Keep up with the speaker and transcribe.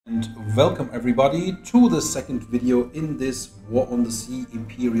and welcome everybody to the second video in this War on the Sea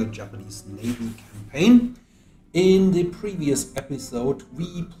Imperial Japanese Navy campaign. In the previous episode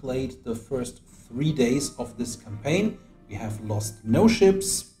we played the first 3 days of this campaign. We have lost no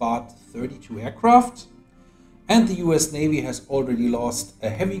ships but 32 aircraft, and the US Navy has already lost a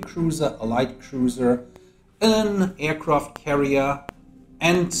heavy cruiser, a light cruiser, an aircraft carrier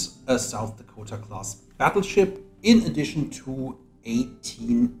and a South Dakota class battleship, in addition to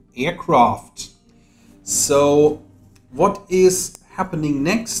 18 aircraft. So what is happening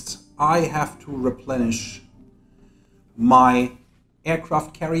next? I have to replenish my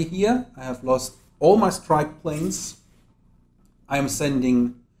aircraft carrier here. I have lost all my strike planes. I am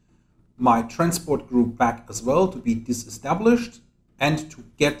sending my transport group back as well to be disestablished and to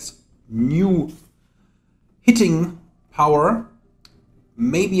get new hitting power.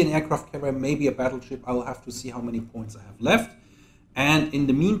 Maybe an aircraft carrier, maybe a battleship. I'll have to see how many points I have left. And in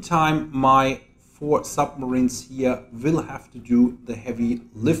the meantime, my 4 submarines here will have to do the heavy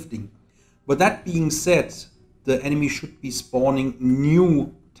lifting. But that being said, the enemy should be spawning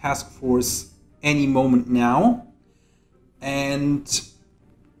new task force any moment now. And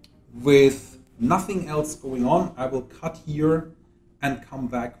with nothing else going on, I will cut here and come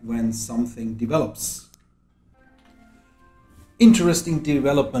back when something develops. Interesting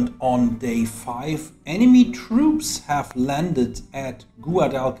development on day 5. Enemy troops have landed at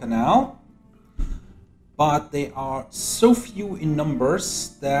Guadalcanal, but they are so few in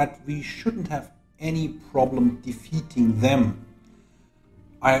numbers that we shouldn't have any problem defeating them.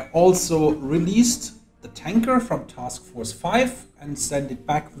 I also released the tanker from Task Force 5 and sent it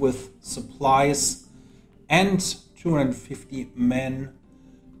back with supplies and 250 men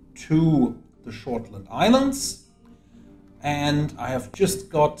to the Shortland Islands. And I have just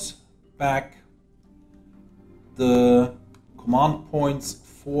got back the command points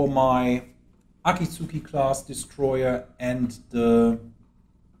for my Akitsuki class destroyer and the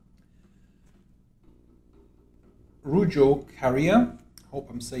Rujo carrier.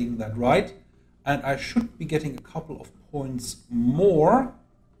 Hope I'm saying that right. And I should be getting a couple of points more,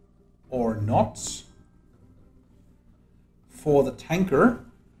 or not, for the tanker.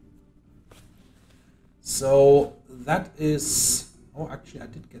 So that is, oh, actually I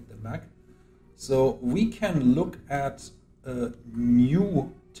did get them back. So we can look at a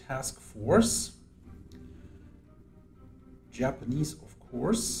new task force, Japanese of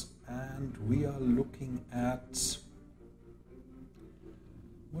course, and we are looking at,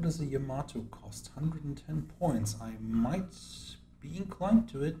 what does a Yamato cost? 110 points. I might be inclined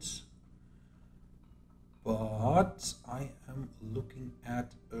to it, but I am looking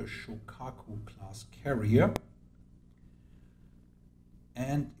at a Shokaku class carrier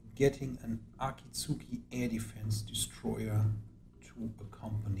and getting an Akitsuki air defense destroyer to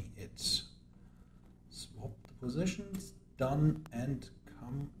accompany it. Swap the positions, done, and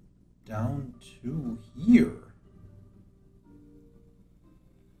come down to here.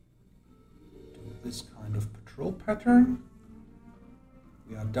 Do this kind of patrol pattern.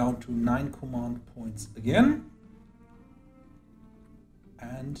 We are down to 9 command points again.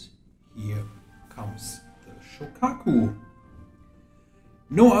 And here comes the Shokaku.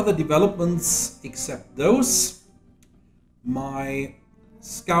 No other developments except those. My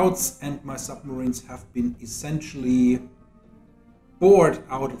scouts and my submarines have been essentially bored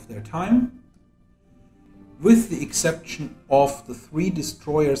out of their time. With the exception of the 3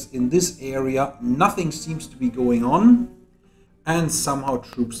 destroyers in this area, nothing seems to be going on. And somehow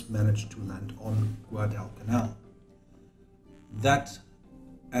troops managed to land on Guadalcanal. That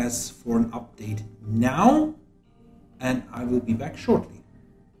as for an update now, and I will be back shortly.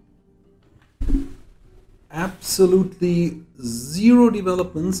 Absolutely zero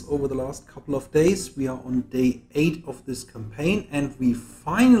developments over the last couple of days. We are on day 8 of this campaign and we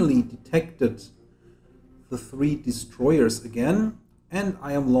finally detected the 3 destroyers again, and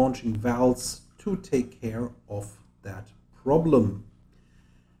I am launching valves to take care of that problem.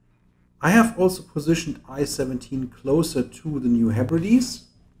 I have also positioned I-17 closer to the New Hebrides,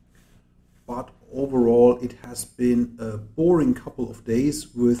 but overall it has been a boring couple of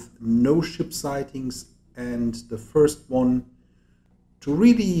days with no ship sightings, and the first one to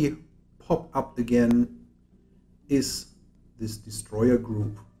really pop up again is this destroyer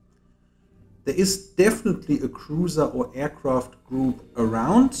group. There is definitely a cruiser or aircraft group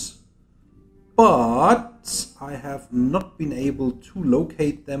around, but I have not been able to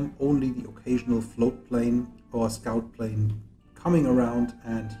locate them, only the occasional float plane or scout plane coming around,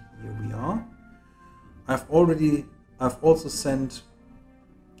 and here we are. I've also sent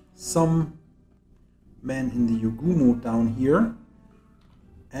some men in the Yugumo down here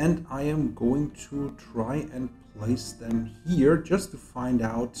and I am going to try and place them here just to find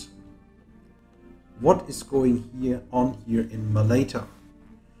out what is going on here in Malata.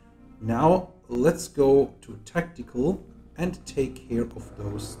 Now let's go to tactical and take care of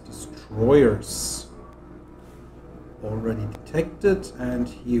those destroyers. Already detected, and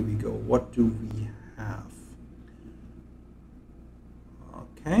here we go. What do we have?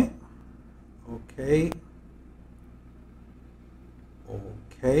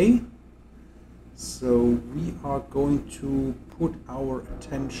 Okay. So we are going to put our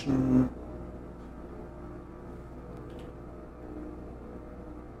attention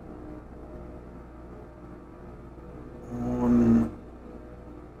on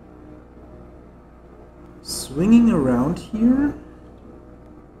swinging around here.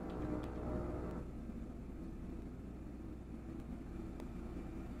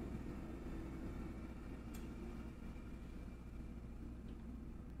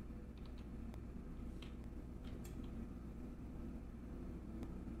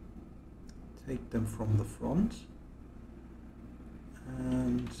 Take them from the front,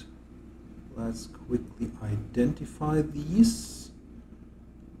 and let's quickly identify these.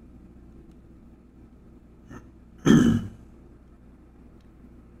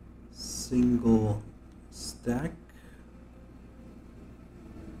 Single stack.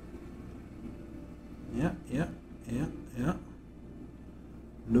 Yeah.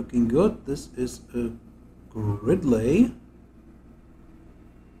 Looking good. This is a gridley.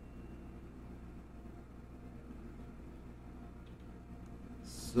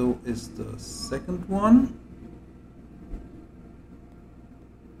 So is the second one.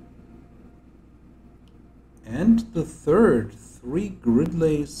 And the third. 3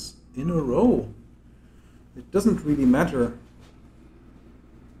 gridleys in a row. It doesn't really matter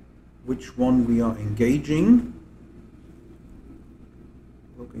which one we are engaging.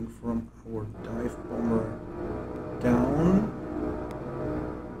 Looking from our dive bomber down.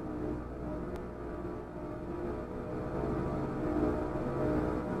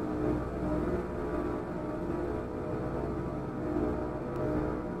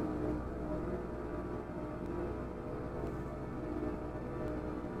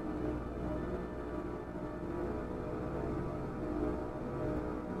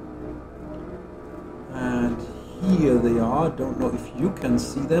 Here they are. Don't know if you can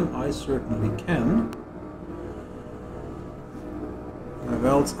see them. I certainly can. My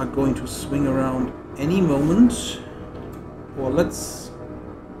valves are going to swing around any moment. Or let's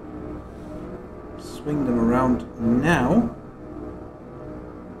swing them around now.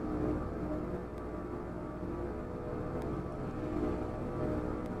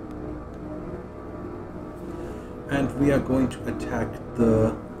 And we are going to attack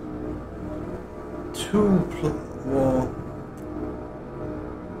the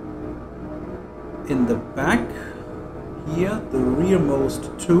in the back here, the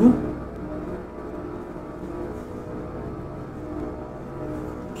rearmost 2.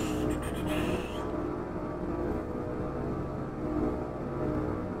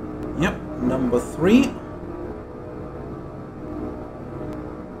 Yep, number 3.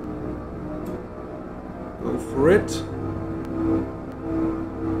 Go for it.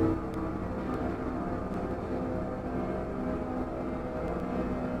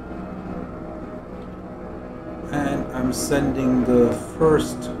 And I'm sending the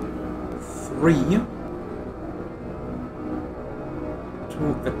first 3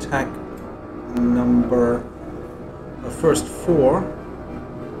 to attack first 4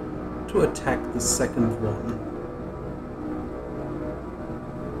 to attack the second one.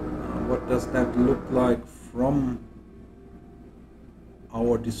 What does that look like from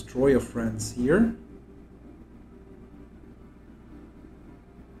our destroyer friends here?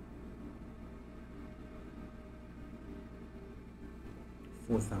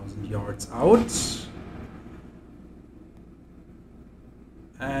 ,4,000 yards out.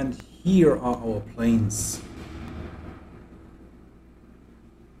 And here are our planes.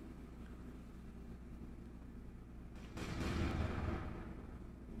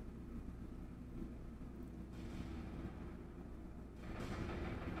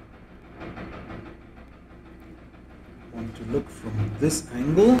 Want to look from this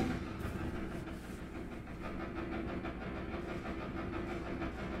angle.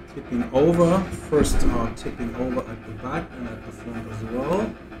 Tipping over. First are tipping over at the back and at the front as well.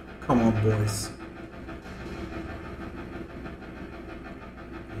 Come on, boys.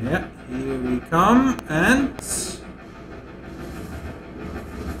 Yeah, here we come, and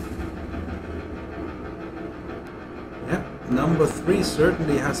yeah, number 3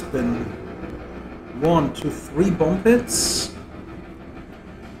 certainly has been 1, 2, 3 bomb hits.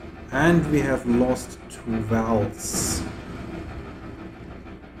 And we have lost 2 valves.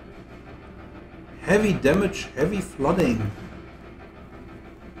 Heavy damage, heavy flooding.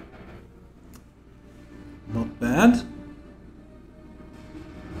 Not bad.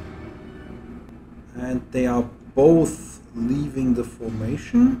 And they are both leaving the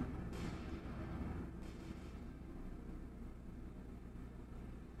formation.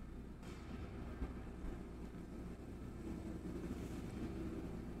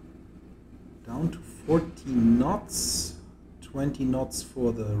 Down to 14 knots. 20 knots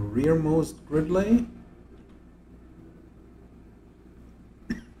for the rearmost gridley.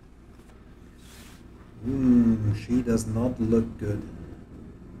 She does not look good.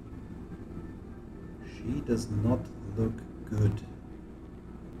 She does not look good.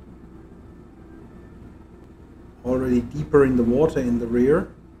 Already deeper in the water in the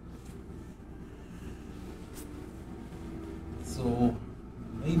rear. So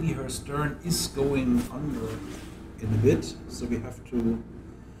maybe her stern is going under in a bit, so we have to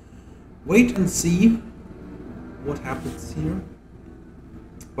wait and see what happens here.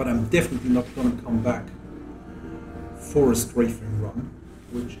 But I'm definitely not going to come back for a strafing run,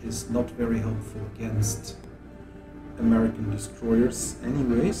 which is not very helpful against American destroyers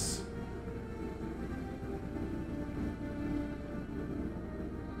anyways.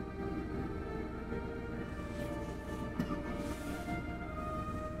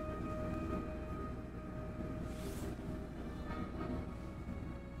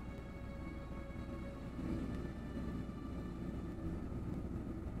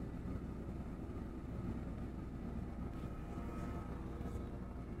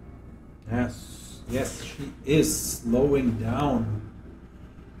 Yes, she is slowing down.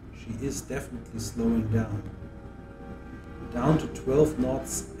 She is definitely slowing down. Down to 12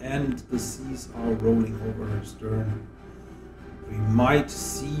 knots and the seas are rolling over her stern. We might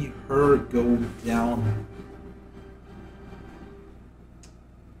see her go down.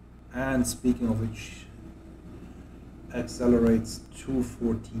 And speaking of which, accelerates to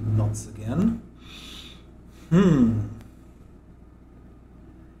 14 knots again.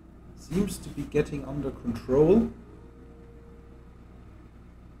 Seems to be getting under control.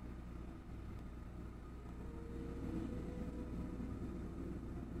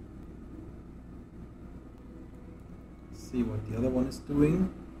 See what the other one is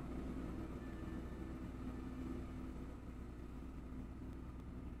doing.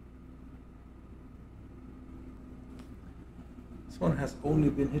 This one has only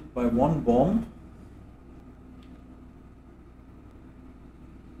been hit by 1 bomb.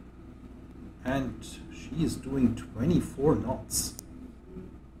 And she is doing 24 knots.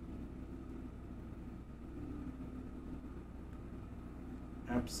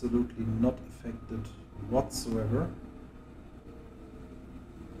 Absolutely not affected whatsoever.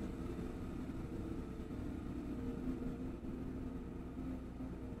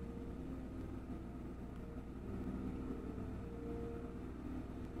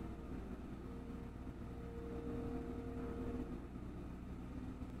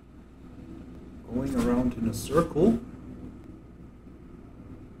 Going around in a circle.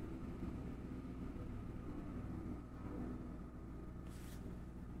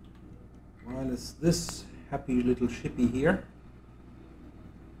 While is this happy little shippy here?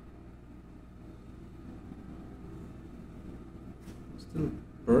 Still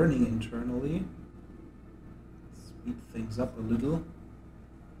burning internally. Speed things up a little.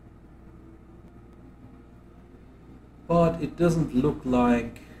 But it doesn't look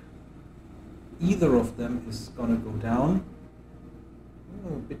like either of them is gonna go down.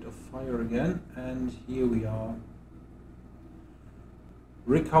 Oh, a bit of fire again, and here we are.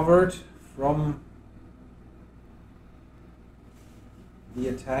 Recovered from the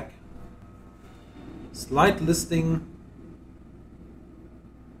attack. Slight listing.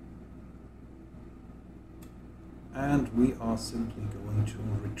 And we are simply going to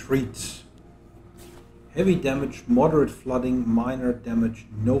retreat. Heavy damage, moderate flooding, minor damage,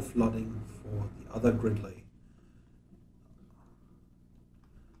 no flooding for the other gridley.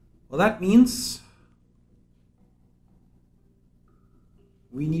 Well, that means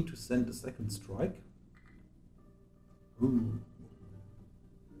we need to send a second strike. Ooh.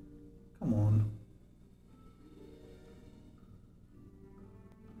 Come on.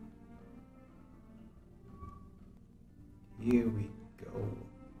 Here we go.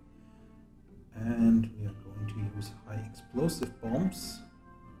 And we are going to use high explosive bombs.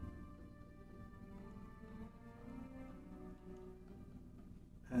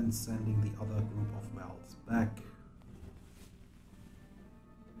 And sending the other group of valves back.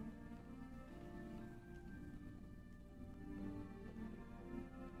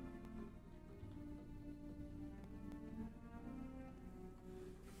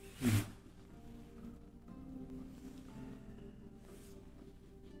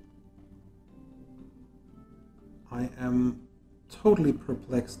 am totally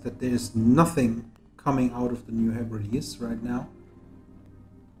perplexed that there is nothing coming out of the New Hebrides right now.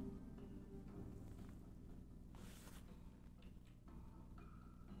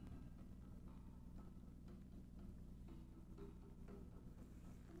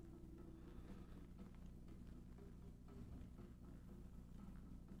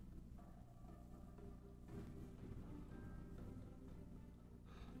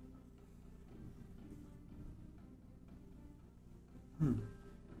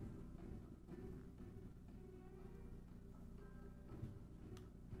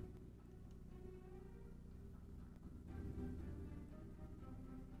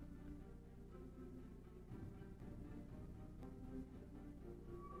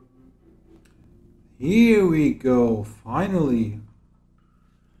 Here we go, finally.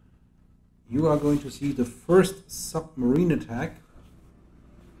 You are going to see the first submarine attack,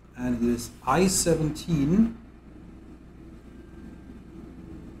 and it is I-17.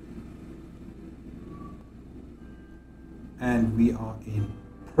 And we are in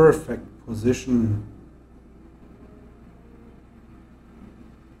perfect position.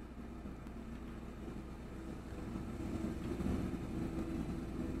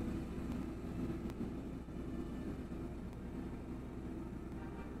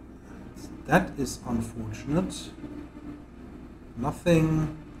 That is unfortunate.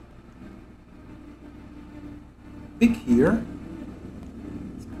 Nothing big here.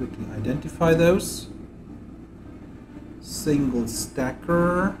 Let's quickly identify those. Single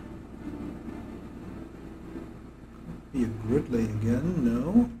stacker. Could be a Gridley again.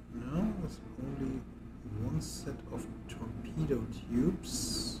 No, there's only one set of torpedo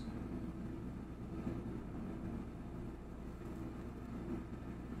tubes.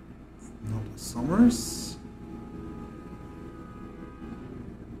 Not a Summers.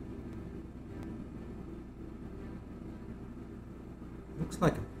 Looks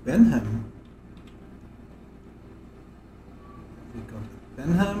like a Benham. We got a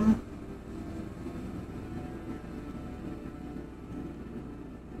Benham.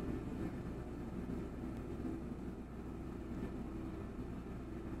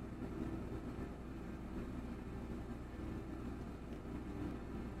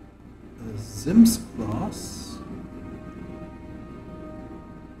 Sims class.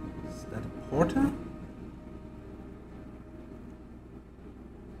 Is that a Porter?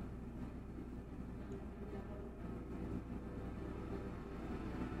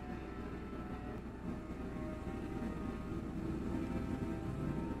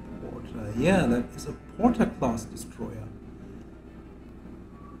 Porter, yeah, that is a Porter class destroyer.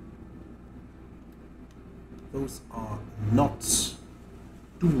 Those are not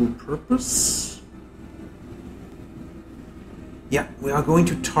dual purpose. Yeah, we are going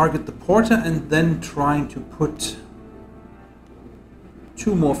to target the Porter and then trying to put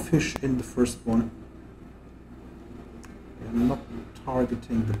 2 more fish in the first one. We are not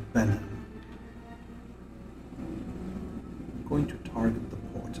targeting the Benham. We're going to target the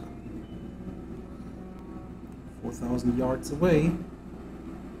Porter. 4,000 yards away.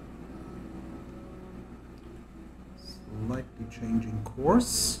 Slightly changing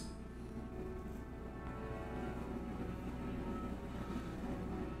course.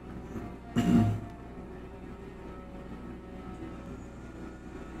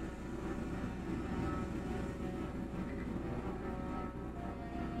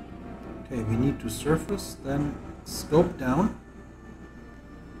 Okay, we need to surface, then scope down.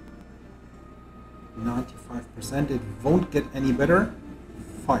 95%, it won't get any better.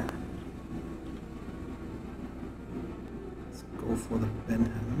 Fire. Go for the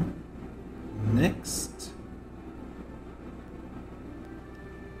Benham. Next.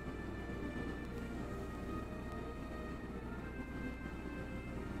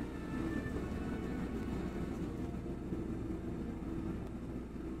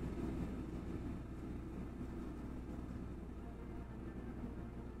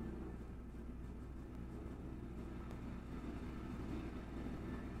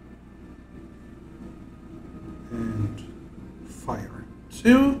 And fire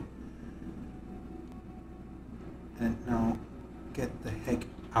 2. And now get the heck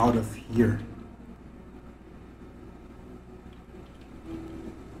out of here.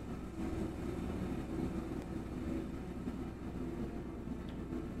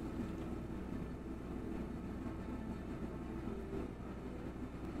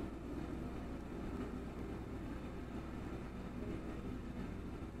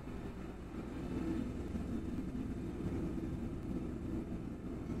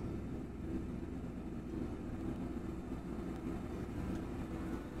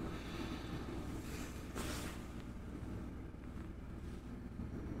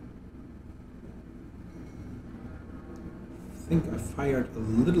 think I fired a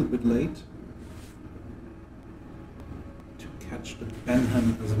little bit late to catch the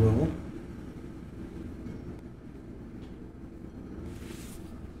Benham as well.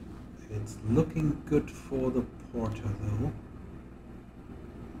 It's looking good for the Porter though.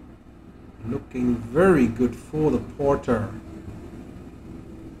 Looking very good for the Porter.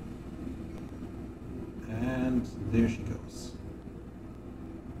 And there she goes.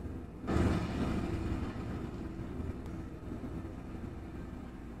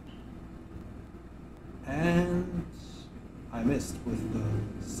 And I missed with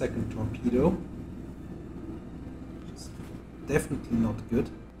the second torpedo. Just definitely not good.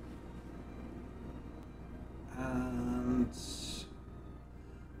 And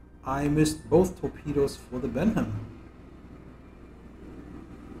I missed both torpedoes for the Benham.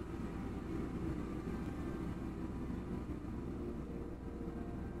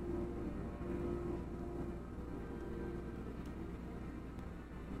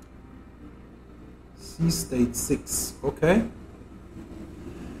 Sea state 6, okay.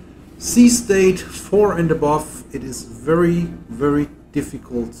 Sea state 4 and above, it is very, very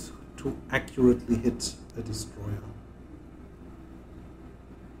difficult to accurately hit a destroyer.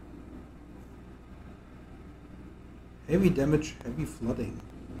 Heavy damage, heavy flooding.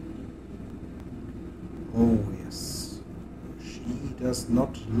 Oh yes, she does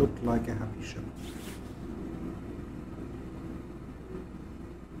not look like a happy ship.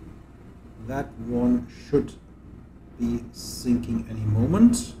 That one should be sinking any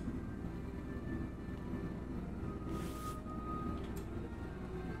moment.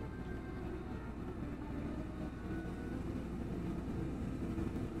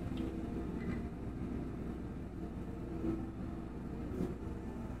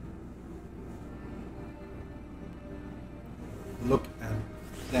 Look at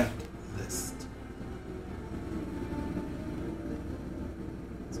that list.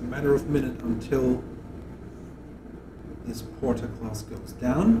 It's a matter of minutes until this Porter class goes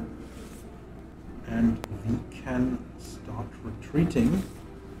down and we can start retreating.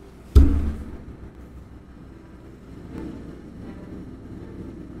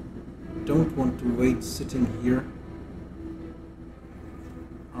 Don't want to wait sitting here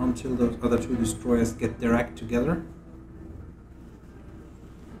until those other two destroyers get their act together.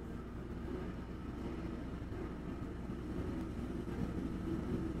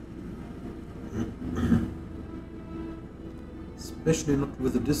 Especially not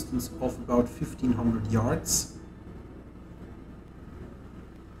with a distance of about 1500 yards.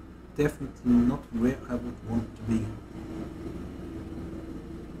 Definitely not where I would want to be.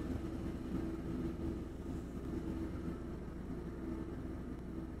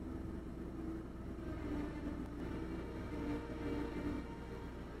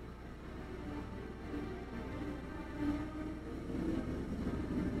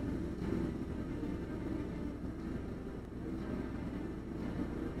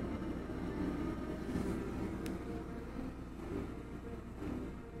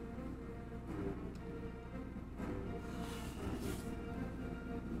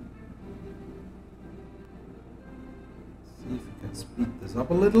 See if we can speed this up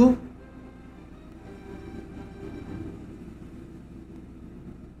a little.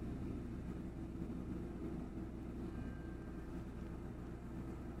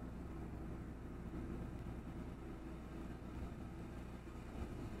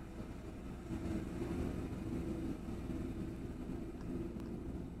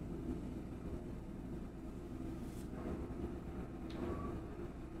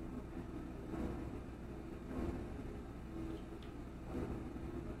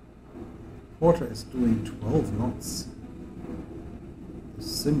 Porter is doing 12 knots. The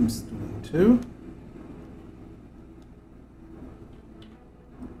Sim's doing 2.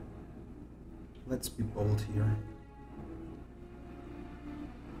 Let's be bold here.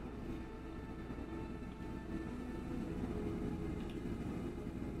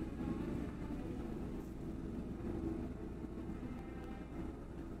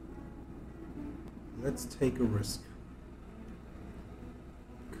 Let's take a risk.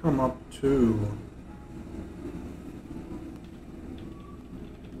 Come up to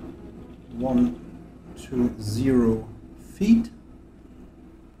 120 feet.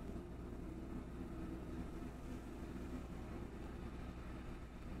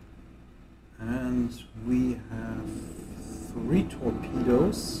 And we have 3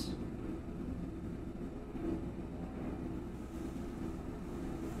 torpedoes.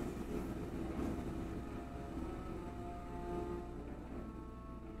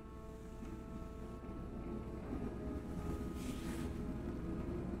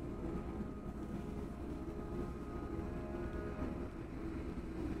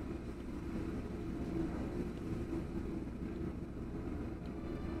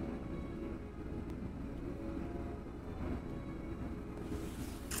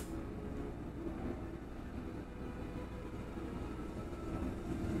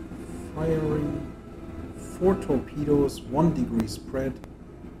 4 torpedoes, 1 degree spread.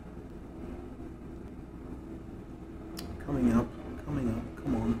 Coming up,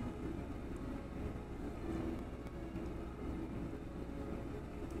 come on.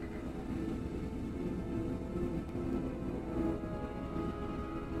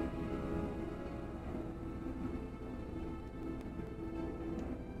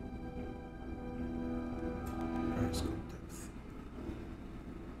 Very good depth.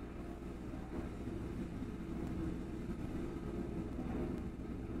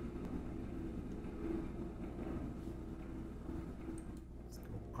 Let's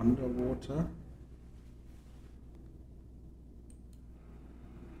go underwater.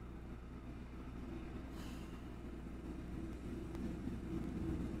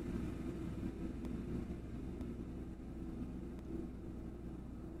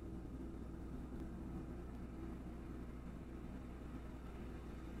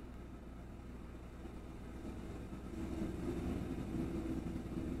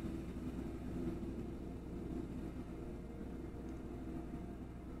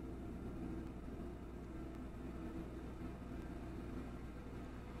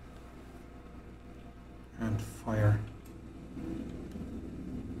 And fire.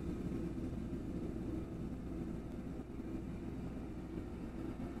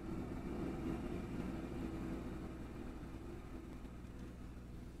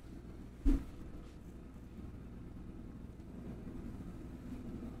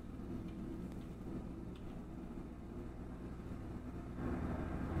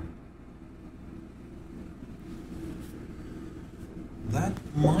 That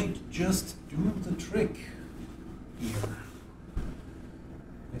might just do the trick here.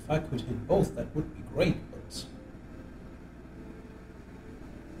 If I could hit both, that would be great, but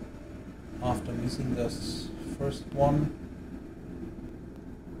after missing this first one,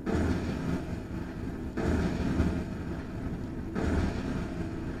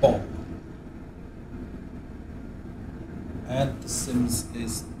 bomb. And the Sims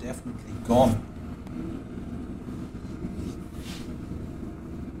is definitely gone.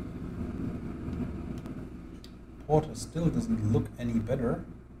 Water still doesn't look any better.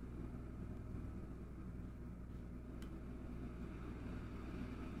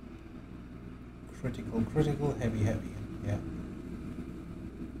 Critical, critical, heavy, heavy. Yeah.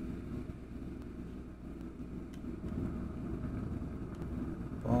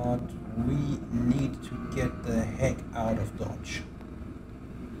 But we need to get the heck out of Dodge.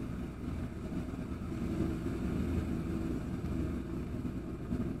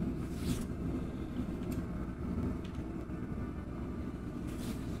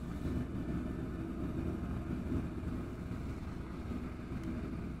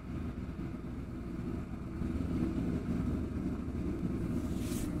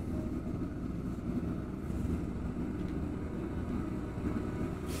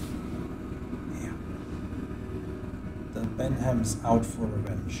 Benham's out for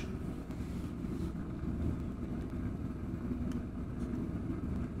revenge.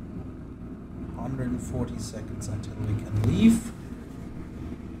 "140 seconds until we can leave."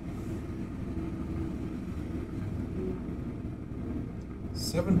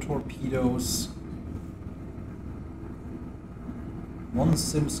 Seven torpedoes. 1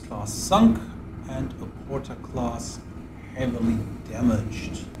 Sims class sunk and a Porter class heavily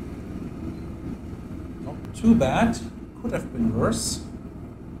damaged. Not too bad. Could have been worse.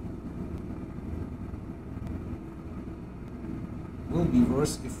 Will be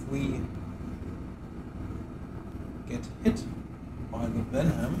worse if we get hit by the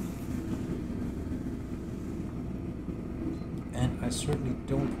Benham. And I certainly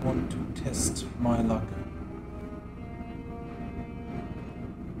don't want to test my luck.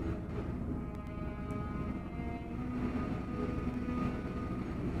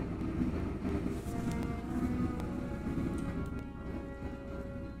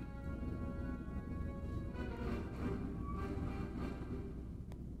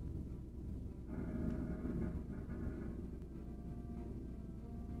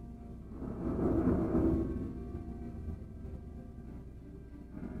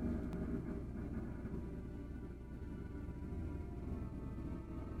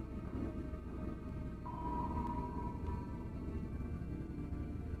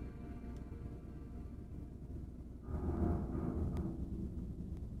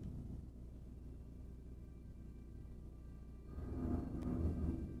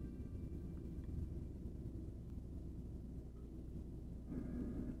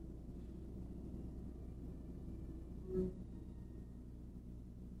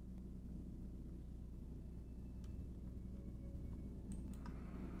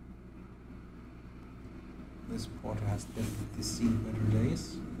 This porter has definitely seen better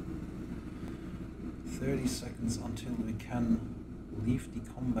days. 30 seconds until we can leave the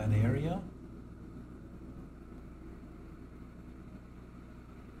combat area.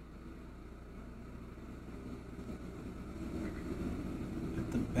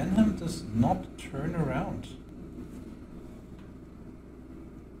 But the Benham does not turn around.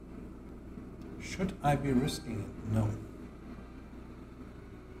 Should I be risking it? No.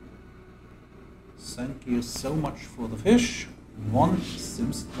 Thank you so much for the fish. 1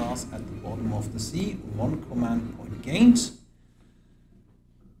 Sims class at the bottom of the sea, 1 command point gained.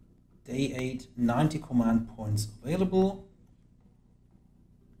 Day 8, 90 command points available.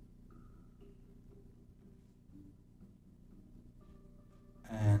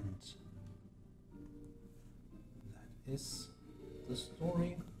 And that is the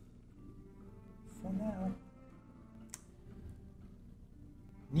story for now.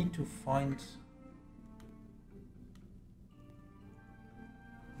 Need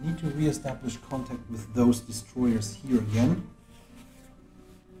to re-establish contact with those destroyers here again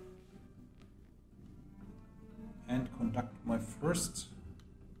and conduct my first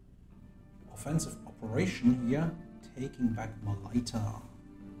offensive operation here, taking back Malaita.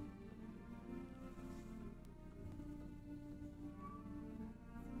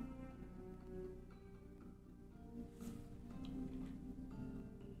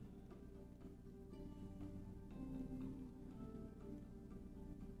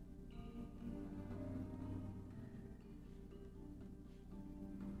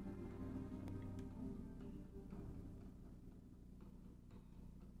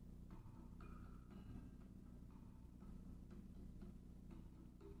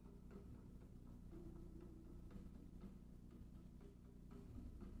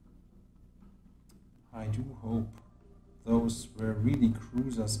 I do hope those were really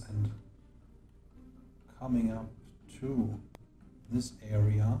cruisers and coming up to this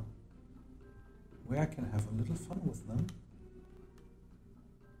area where I can have a little fun with them.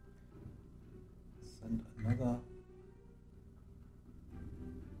 Send another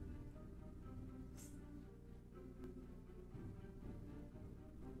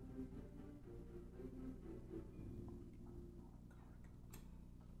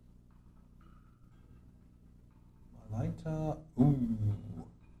Malaita. Ooh,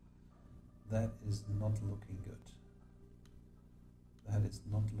 that is not looking good. That is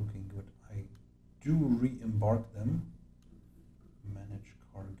not looking good. I do re-embark them. Manage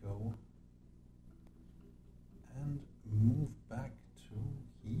cargo. And move back to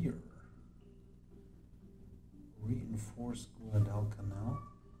here. Reinforce Guadalcanal.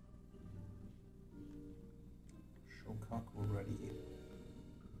 Shokaku ready.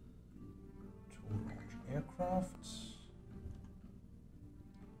 2 launch aircraft.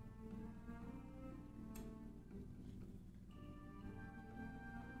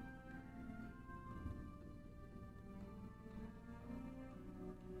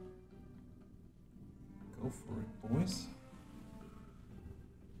 Go for it, boys.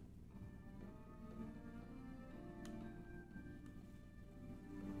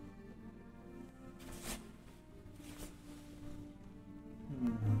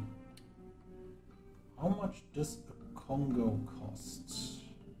 How much does a Congo cost?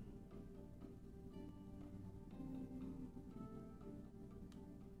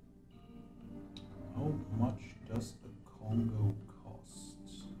 How much does a Congo cost?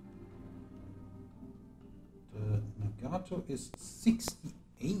 The Nagato is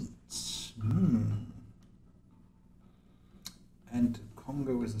 68. And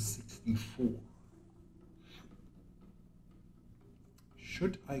Congo is a 64.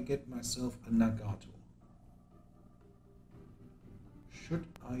 Should I get myself a Nagato? Should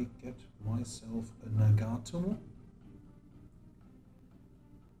I get myself a Nagato?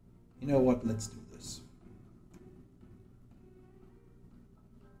 You know what, let's do this.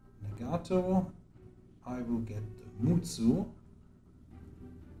 Nagato, I will get the Mutsu.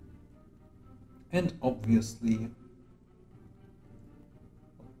 And obviously,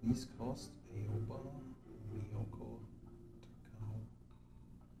 these cost Aoba, Miyoko, Takao,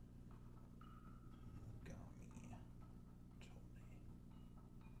 Gami, Tony.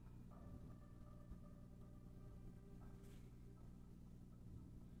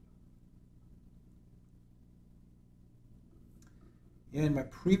 Yeah, in my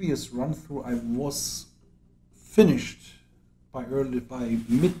previous run through, I was finished by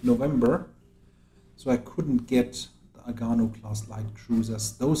mid-November, so I couldn't get the Agano class light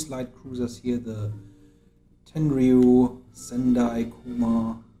cruisers. Those light cruisers here, the Tenryu, Sendai,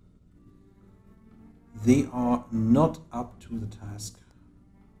 Kuma, they are not up to the task.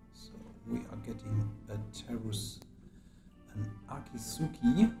 So we are getting a Terus, an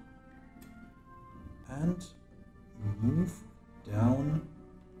Akisuki, and move down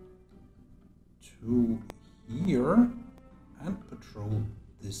to here and patrol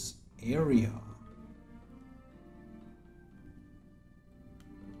this area.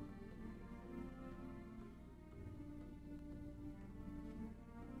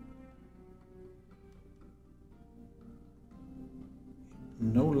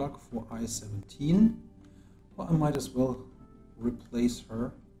 No luck for I-17. Well, I might as well replace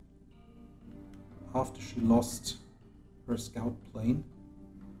her after she lost her scout plane.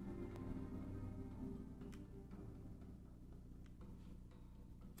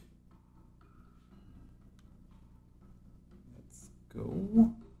 Let's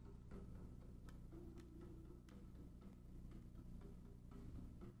go.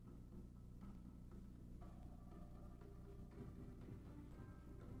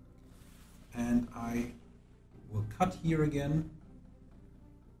 And I will cut here again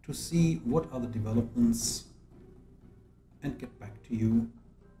to see what are the developments and get back to you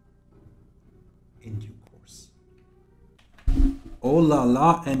in due course. Oh la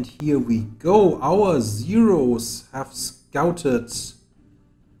la, and here we go. Our Zeros have scouted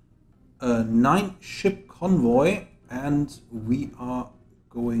a 9-ship convoy, and we are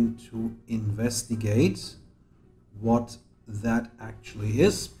going to investigate what that actually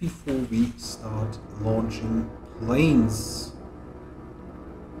is before we start launching planes.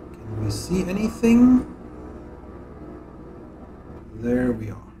 Can we see anything? There we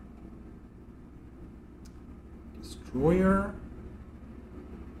are. Destroyer.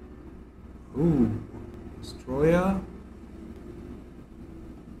 Ooh, destroyer.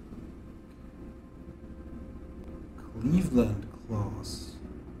 Cleveland class.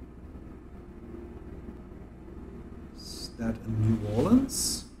 That a New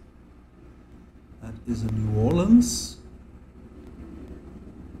Orleans? That is a New Orleans.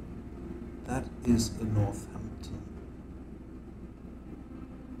 That is a Northampton.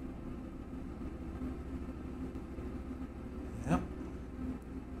 Yep.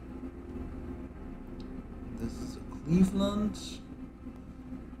 This is a Cleveland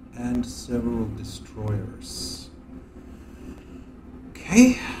and several destroyers.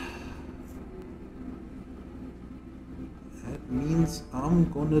 Okay. Means I'm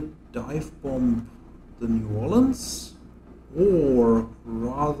gonna dive bomb the New Orleans, or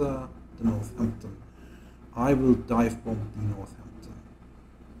rather the Northampton. I will dive bomb the Northampton.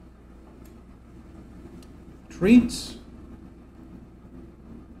 Retreat.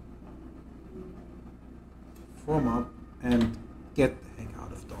 Form up and get the heck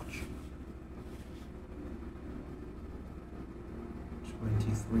out of Dodge.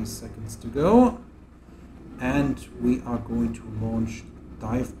 23 seconds to go. And we are going to launch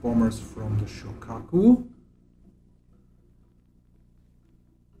dive bombers from the Shokaku.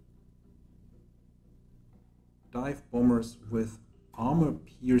 Dive bombers with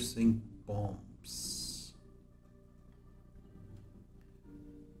armor-piercing bombs.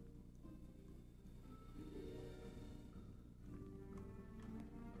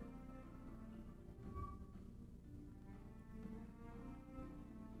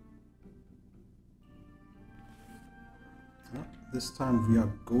 This time we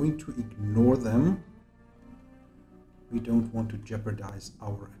are going to ignore them. We don't want to jeopardize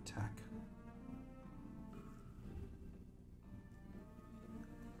our attack.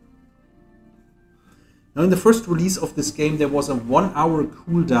 Now, in the first release of this game, there was a 1-hour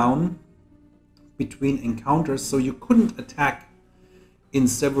cooldown between encounters, so you couldn't attack in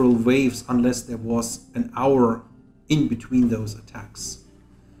several waves unless there was an hour in between those attacks.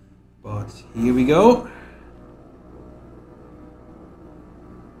 But here we go.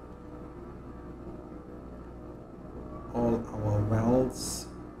 All our wells.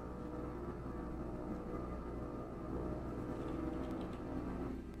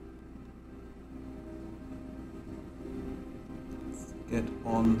 Let's get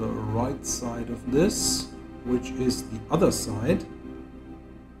on the right side of this, which is the other side.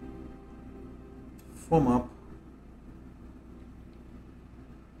 Form up.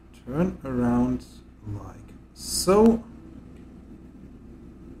 Turn around like so.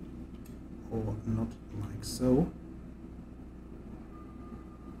 Or not like so.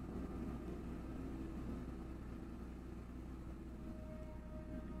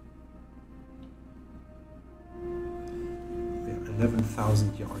 We are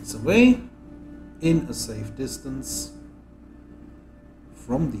 11,000 yards away, in a safe distance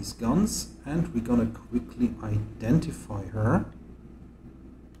from these guns, and we're gonna quickly identify her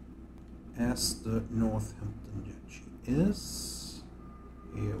as the Northampton jet she is.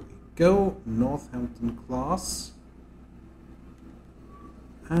 Here we go, Northampton class.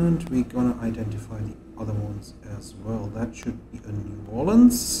 And we're gonna identify the other ones as well. That should be a New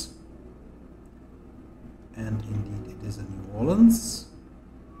Orleans. And indeed it is a New Orleans.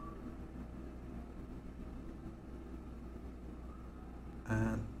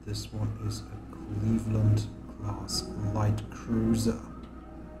 And this one is a Cleveland class light cruiser.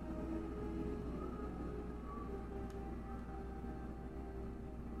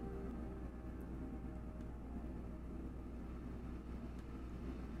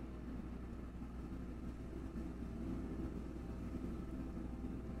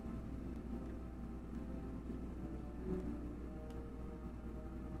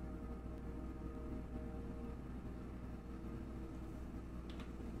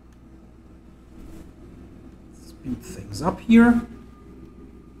 Speed things up here.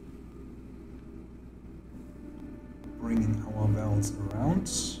 Bringing our valves around.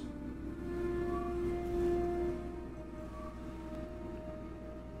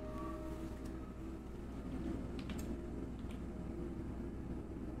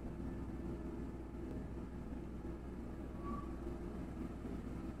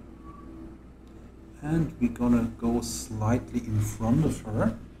 And we're gonna go slightly in front of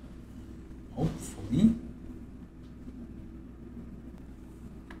her, hopefully.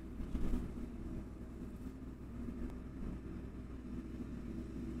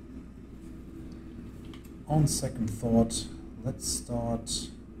 On second thought, let's start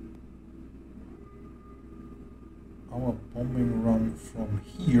our bombing run from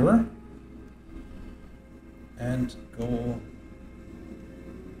here and go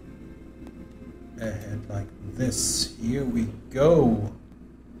ahead like this. Here we go.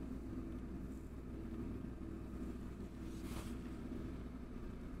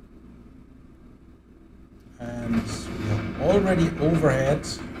 And we are already overhead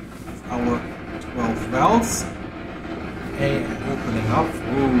of our 12 valves. Okay, opening up.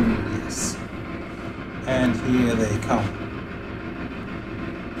 Oh, yes. And here they come.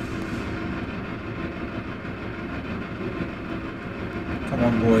 Come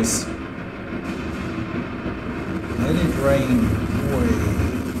on, boys. Let it rain. Boy.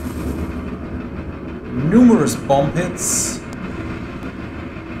 Numerous bomb hits.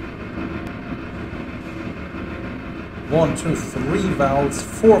 1, 2, 3 valves,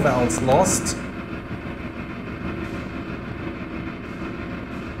 4 valves lost.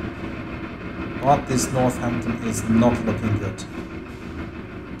 But this Northampton is not looking good.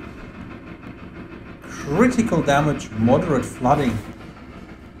 Critical damage, moderate flooding.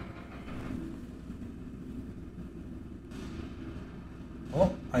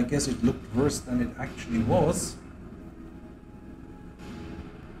 Oh, I guess it looked worse than it actually was.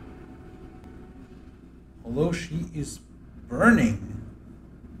 Although she is burning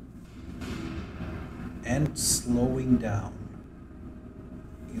and slowing down.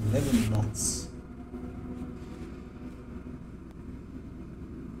 11 knots.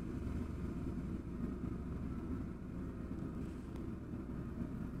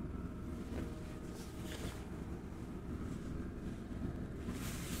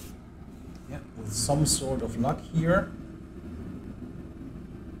 Yeah, with some sort of luck here.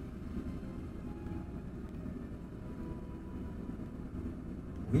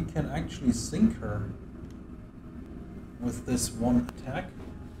 We can actually sink her with this one attack.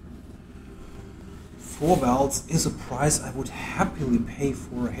 4 valves is a price I would happily pay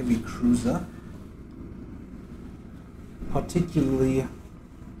for a heavy cruiser. Particularly,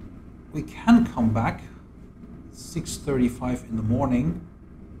 we can come back 6:35 in the morning.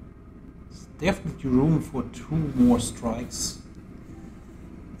 There's definitely room for 2 more strikes.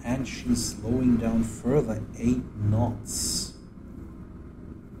 And she's slowing down further, 8 knots.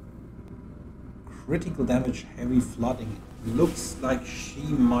 Critical damage, heavy flooding. It looks like she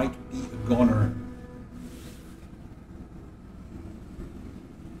might be a goner.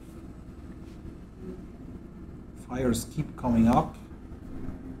 Fires keep coming up.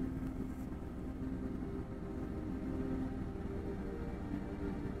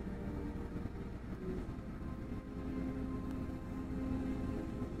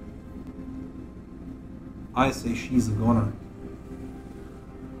 I say she's a goner.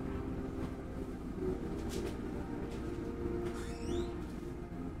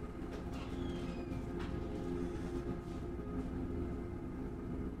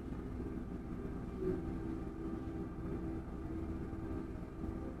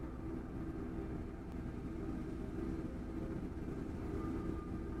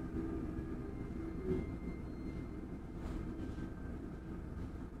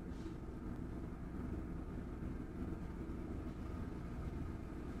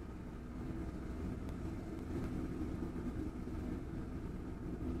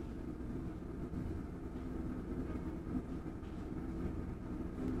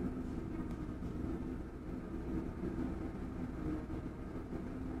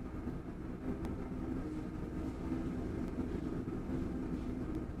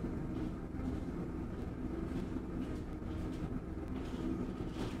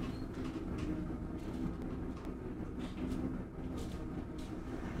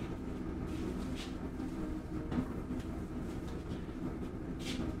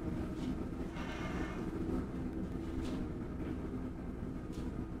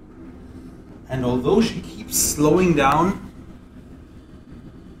 And although she keeps slowing down,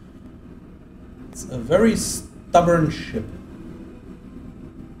 it's a very stubborn ship.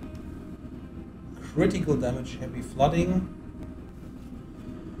 Critical damage, heavy flooding,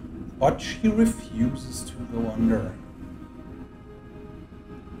 but she refuses to go under.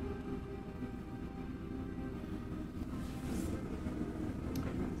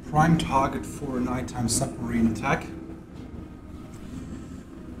 Prime target for a nighttime submarine attack.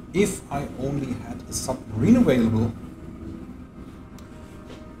 If I only had a submarine available,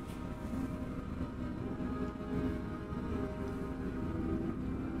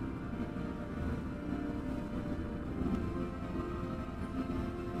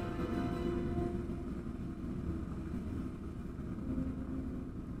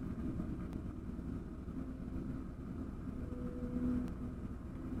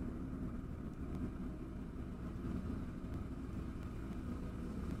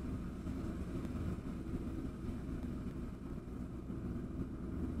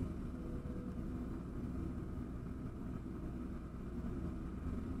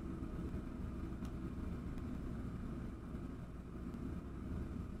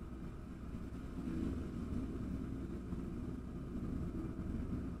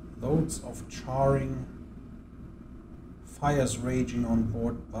 loads of charring, fires raging on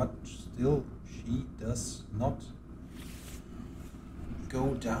board, but still she does not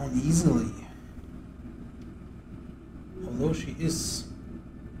go down easily. Although she is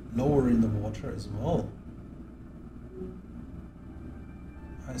lower in the water as well.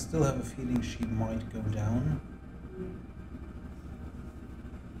 I still have a feeling she might go down.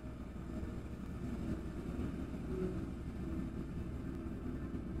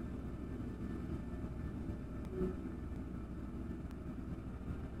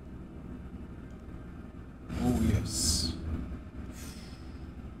 Oh yes.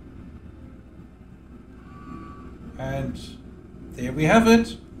 And there we have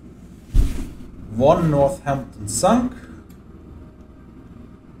it. One Northampton sunk.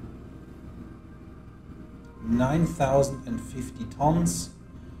 9,050 tons.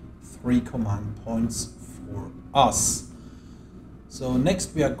 3 command points for us. So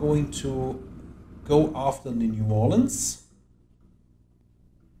next we are going to go after the New Orleans.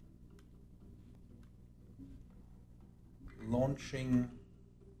 Launching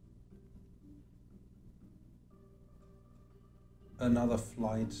another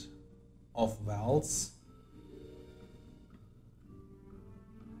flight of Vals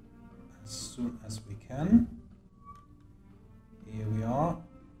as soon as we can. Here we are,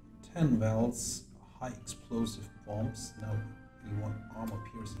 10 Vals, high explosive bombs. Now we want armor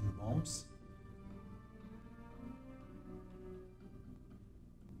piercing bombs.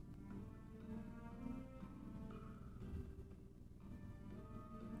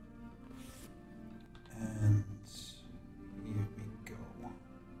 And here we go.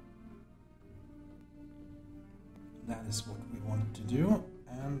 That is what we want to do,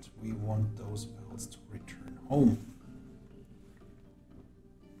 and we want those Vals to return home.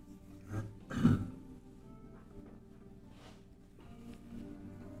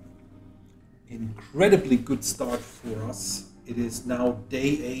 Incredibly good start for us. It is now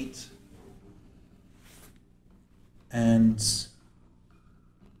day 8, and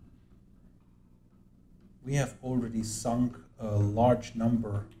we have already sunk a large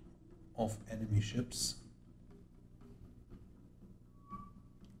number of enemy ships,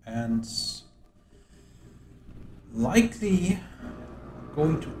 and likely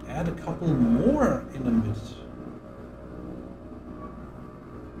going to add a couple more in a bit.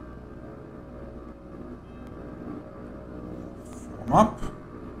 Form up.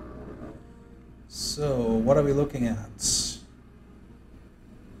 So what are we looking at?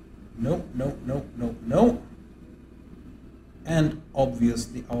 No, no, no, no, no. And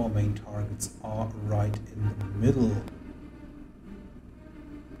obviously our main targets are right in the middle.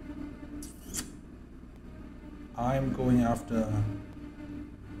 I'm going after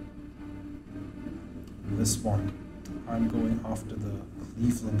this one. I'm going after the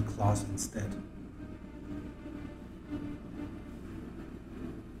Cleveland class instead.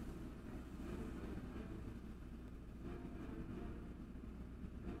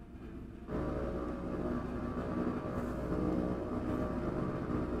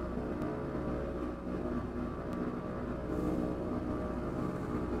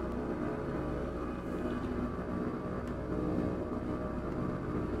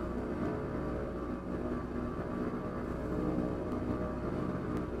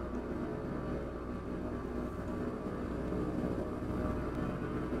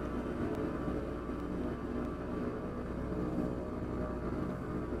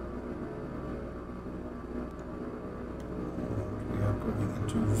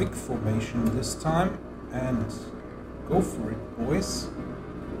 into Vic formation this time and go for it, boys.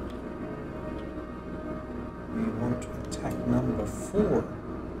 We want to attack number 4.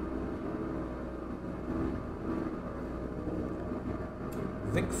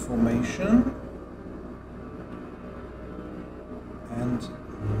 Vic formation and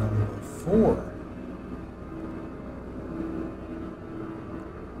number 4.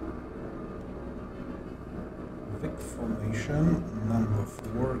 Vic formation number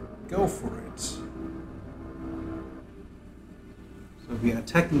 4, go for it. So we are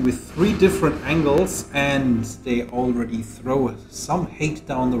attacking with 3 different angles and they already throw some hate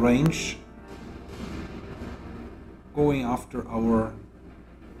down the range, going after our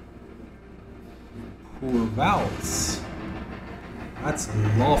poor Vals. That's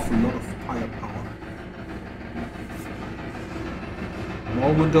an awful lot of firepower.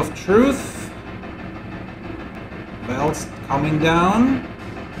 Moment of truth. Vals coming down.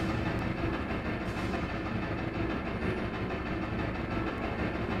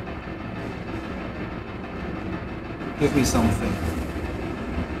 Give me something.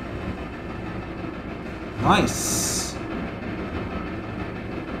 Nice.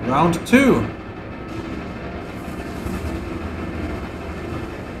 Round 2.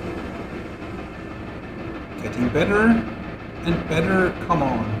 Getting better and better. Come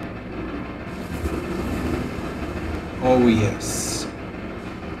on. Oh yes.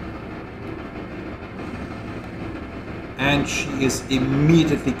 And she is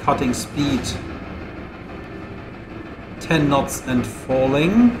immediately cutting speed. 10 knots and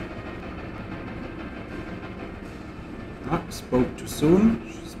falling. Ah, spoke too soon.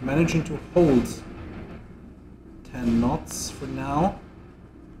 She's managing to hold 10 knots for now.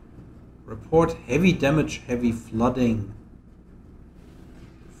 Report heavy damage, heavy flooding.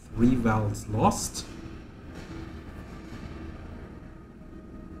 3 Vals lost.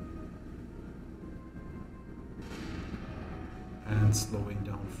 And slowing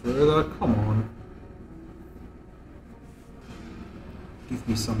down further. Come on. Give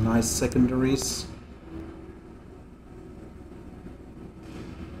me some nice secondaries.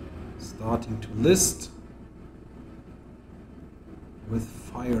 Starting to list with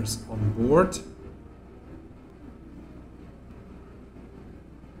fires on board.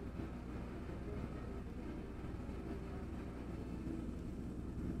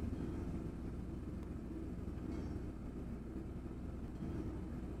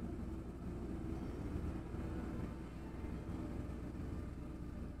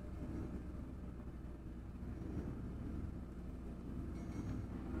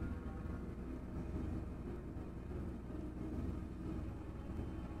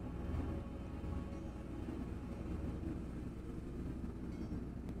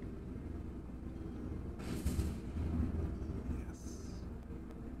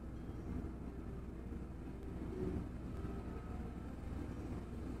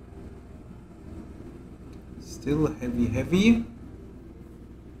 Still heavy.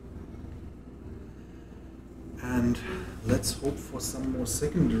 And let's hope for some more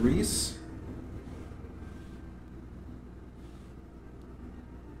secondaries.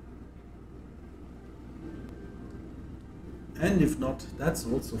 And if not, that's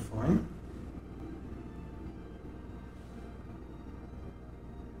also fine.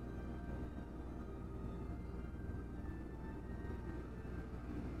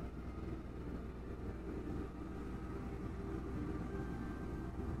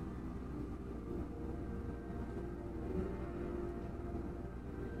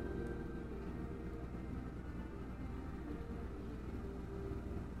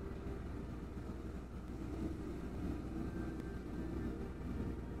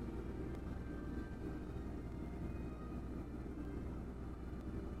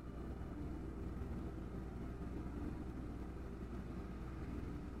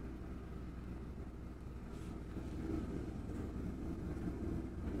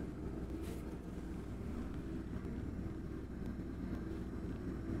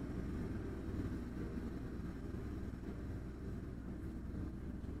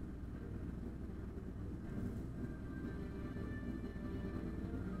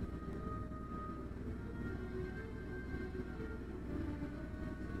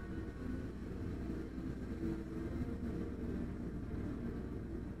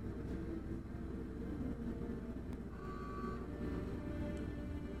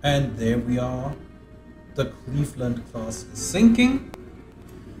 And there we are. The Cleveland class is sinking.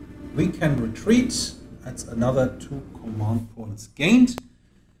 We can retreat. That's another 2 command points gained.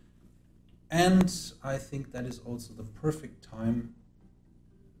 And I think that is also the perfect time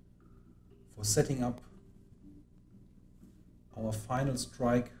for setting up our final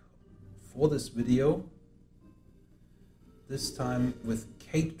strike for this video. This time with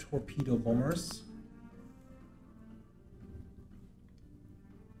Cape torpedo bombers.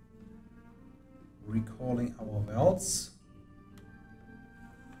 Recalling our valves.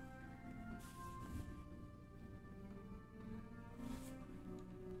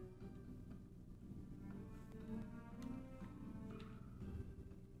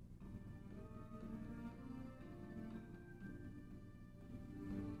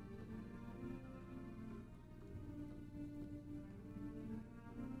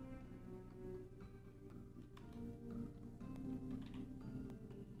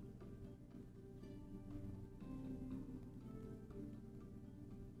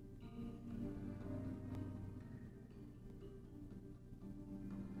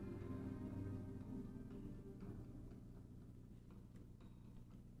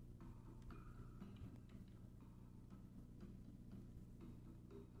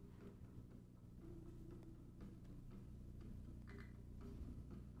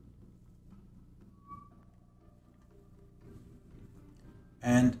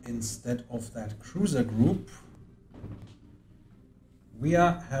 And instead of that cruiser group, we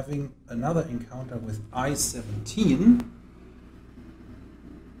are having another encounter with I-17.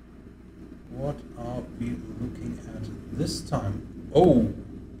 What are we looking at this time? Oh,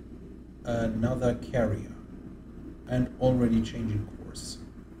 another carrier, and already changing course.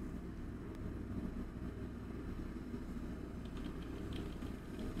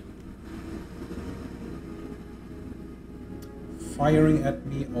 Firing at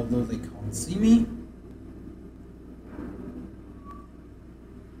me, although they can't see me.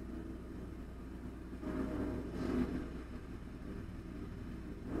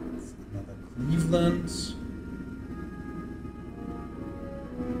 It's another Cleveland.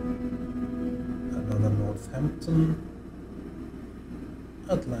 Another Northampton.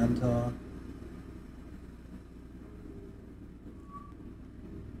 Atlanta.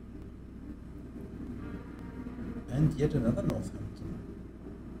 And yet another Northampton.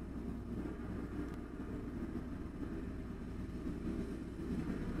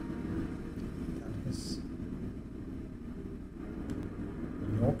 That is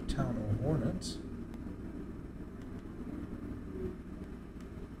Yorktown or Hornet.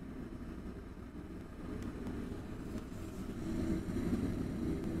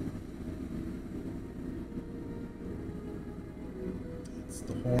 It's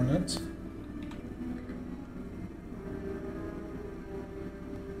the Hornet.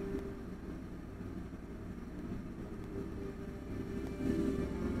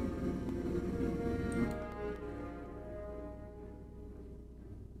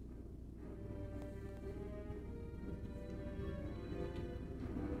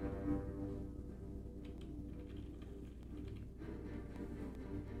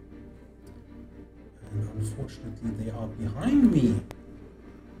 Unfortunately, they are behind me.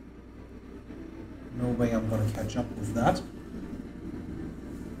 No way I'm going to catch up with that.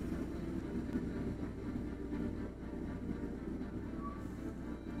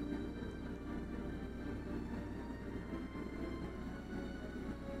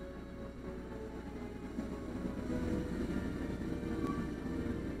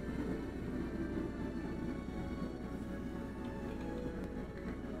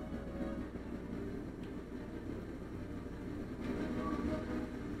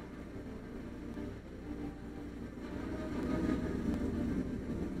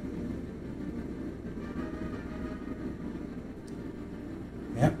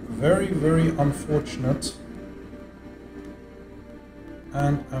 Very, very unfortunate.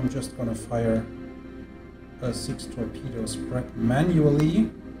 And I'm just gonna fire 6 torpedoes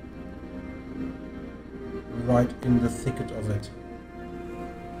manually right in the thicket of it.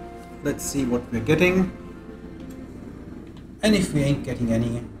 Let's see what we're getting. And if we ain't getting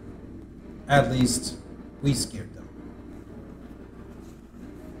any, at least we scared them.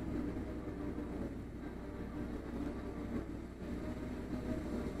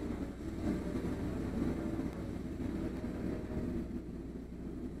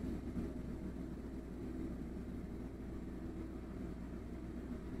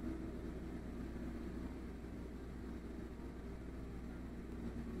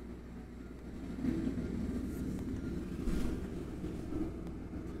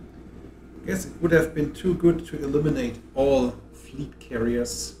 Guess it would have been too good to eliminate all fleet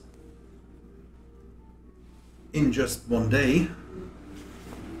carriers in just one day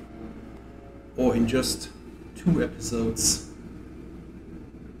or in just 2 episodes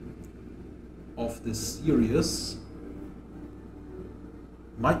of this series.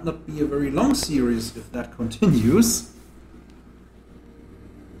 Might not be a very long series if that continues.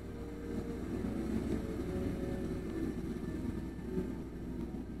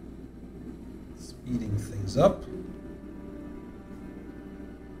 this up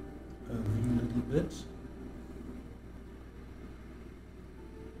a little bit.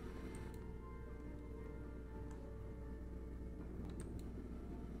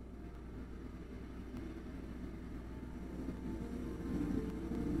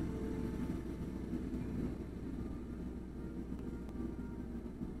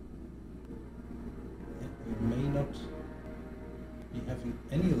 We may not be having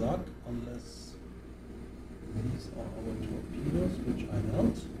any luck unless these are our torpedoes, which I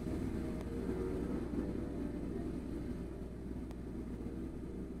doubt.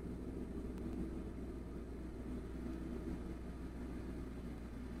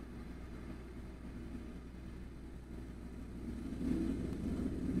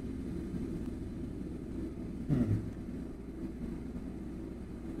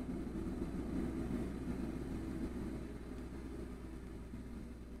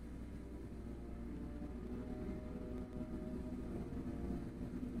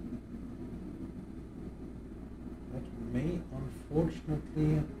 May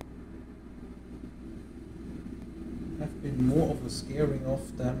unfortunately have been more of a scaring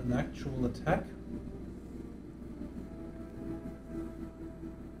off than an actual attack.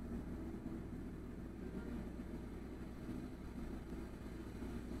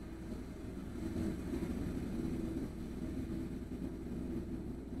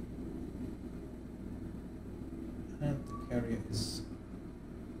 And the carrier is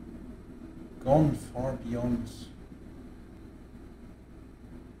gone far beyond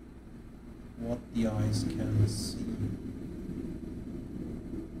what the eyes can see.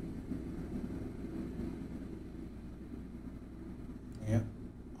 Yeah,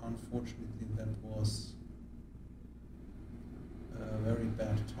 unfortunately that was a very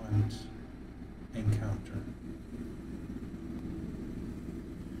bad timed encounter.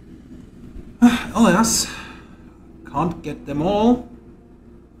 Alas, can't get them all.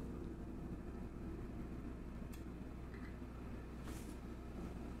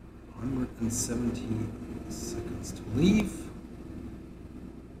 And 70 seconds to leave.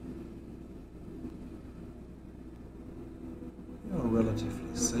 We are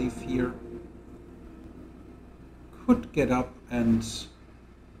relatively safe here. Could get up and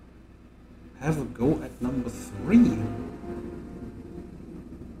have a go at number 3.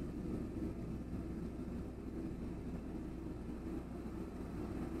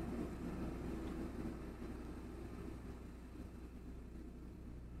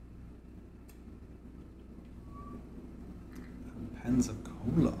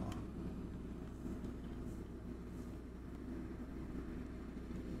 Pensacola.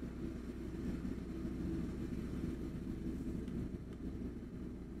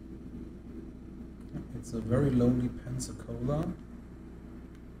 It's a very lonely Pensacola.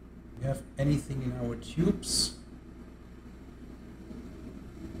 We have anything in our tubes?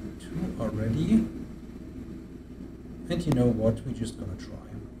 2 already. And you know what? We're just gonna try.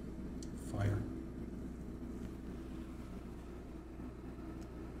 Fire.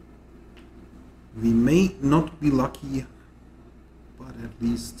 We may not be lucky, but at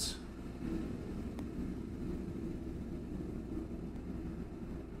least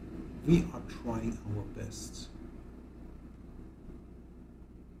we are trying our best.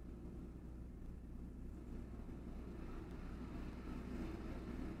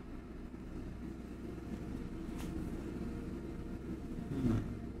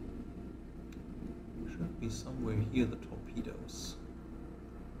 Should be somewhere here, the torpedoes.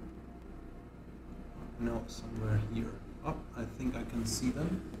 No, somewhere here. Oh, I think I can see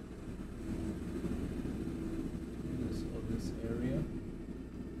them. This area.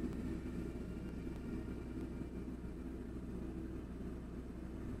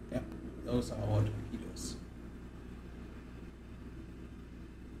 Yeah, those are our torpedoes.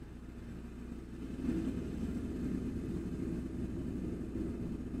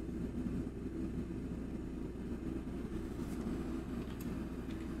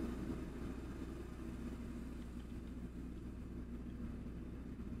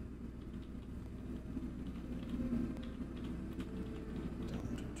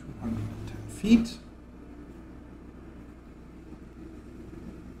 Feet.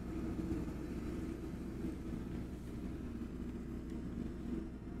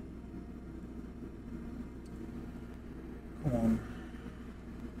 Come on.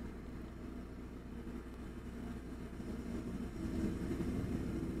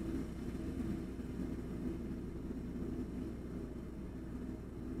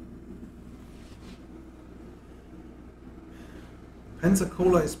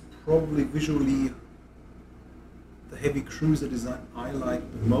 Pensacola is probably visually the heavy cruiser design I like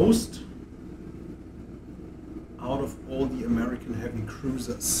the most. out of all the American heavy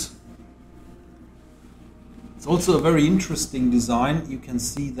cruisers. It's also a very interesting design. You can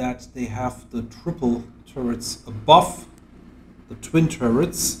see that they have the triple turrets above the twin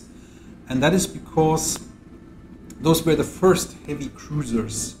turrets, and that is because those were the first heavy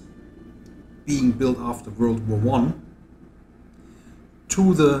cruisers being built after World War I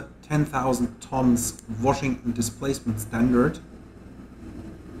to the 10,000 tons Washington displacement standard.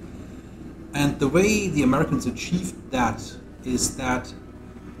 And the way the Americans achieved that is that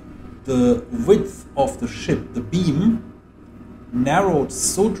the width of the ship, the beam, narrowed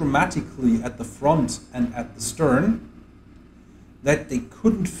so dramatically at the front and at the stern that they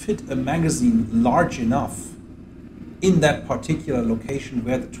couldn't fit a magazine large enough in that particular location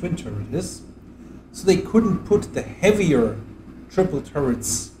where the twin turret is. So they couldn't put the heavier triple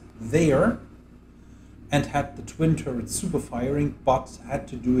turrets there and had the twin turrets super firing, but had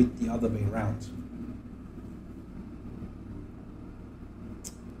to do it the other way around.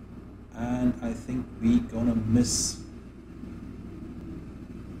 And I think we're gonna miss.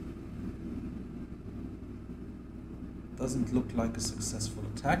 Doesn't look like a successful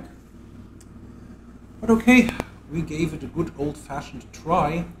attack. But okay, we gave it a good old-fashioned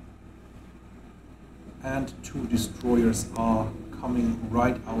try. And 2 destroyers are coming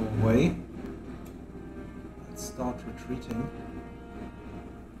right our way. Let's start retreating.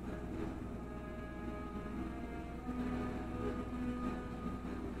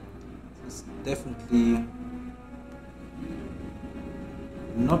 This is definitely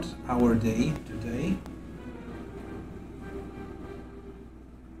not our day today.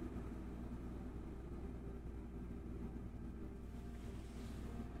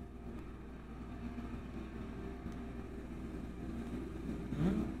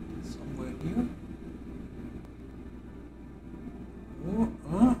 Somewhere here.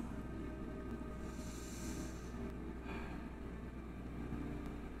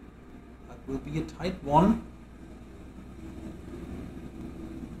 That will be a tight one.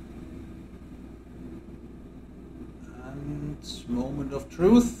 And moment of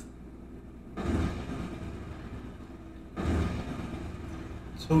truth.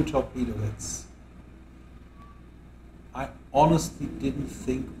 2 torpedo hits. I honestly didn't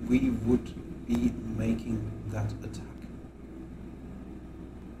think we would be making that attack.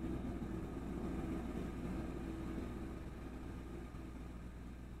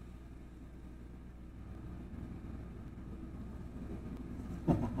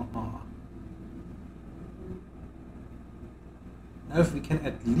 Now if we can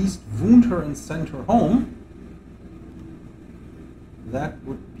at least wound her and send her home, that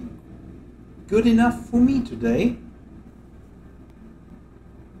would be good enough for me today.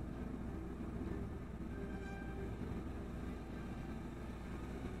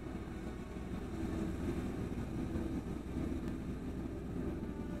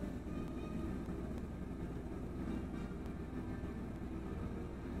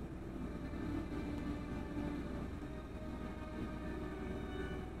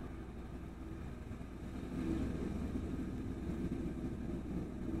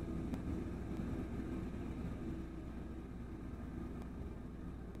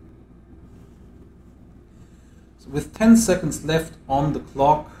 So with 10 seconds left on the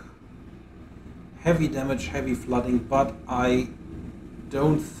clock, heavy damage, heavy flooding, but I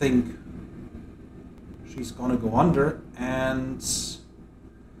don't think she's gonna go under. And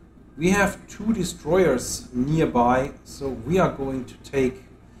we have 2 destroyers nearby, so we are going to take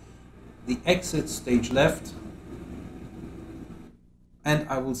the exit stage left, and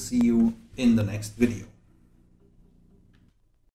I will see you in the next video.